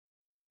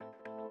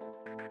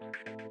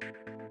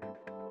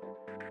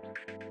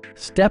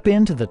Step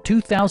into the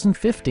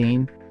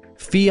 2015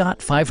 Fiat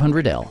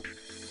 500L.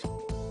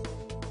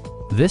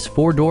 This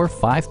four-door,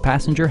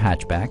 five-passenger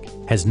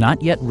hatchback has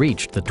not yet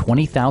reached the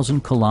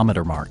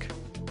 20,000-kilometer mark.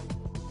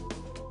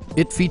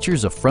 It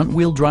features a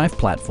front-wheel drive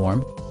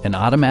platform, an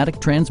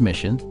automatic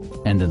transmission,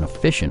 and an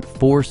efficient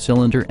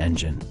four-cylinder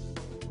engine.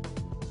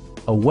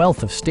 A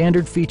wealth of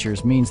standard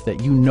features means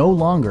that you no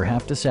longer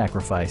have to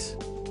sacrifice,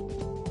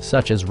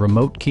 such as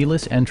remote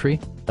keyless entry,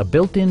 a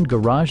built-in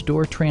garage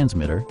door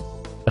transmitter,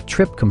 a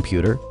trip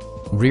computer,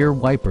 rear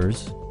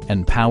wipers,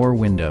 and power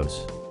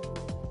windows.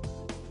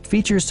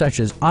 Features such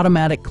as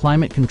automatic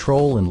climate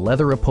control and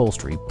leather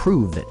upholstery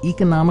prove that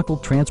economical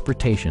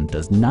transportation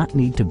does not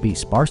need to be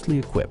sparsely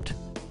equipped.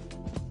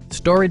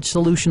 Storage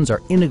solutions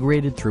are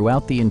integrated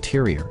throughout the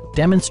interior,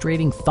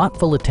 demonstrating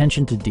thoughtful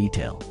attention to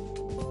detail.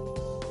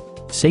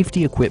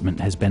 Safety equipment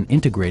has been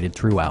integrated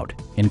throughout,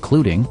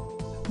 including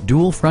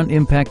dual front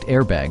impact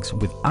airbags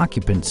with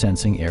occupant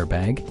sensing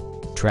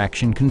airbag,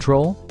 traction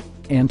control,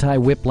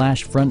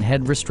 anti-whiplash front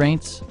head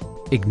restraints,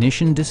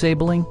 ignition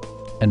disabling,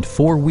 and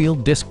four-wheel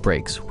disc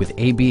brakes with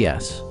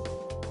ABS.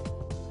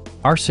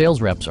 Our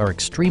sales reps are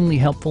extremely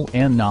helpful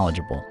and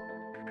knowledgeable.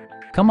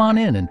 Come on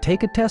in and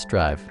take a test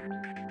drive.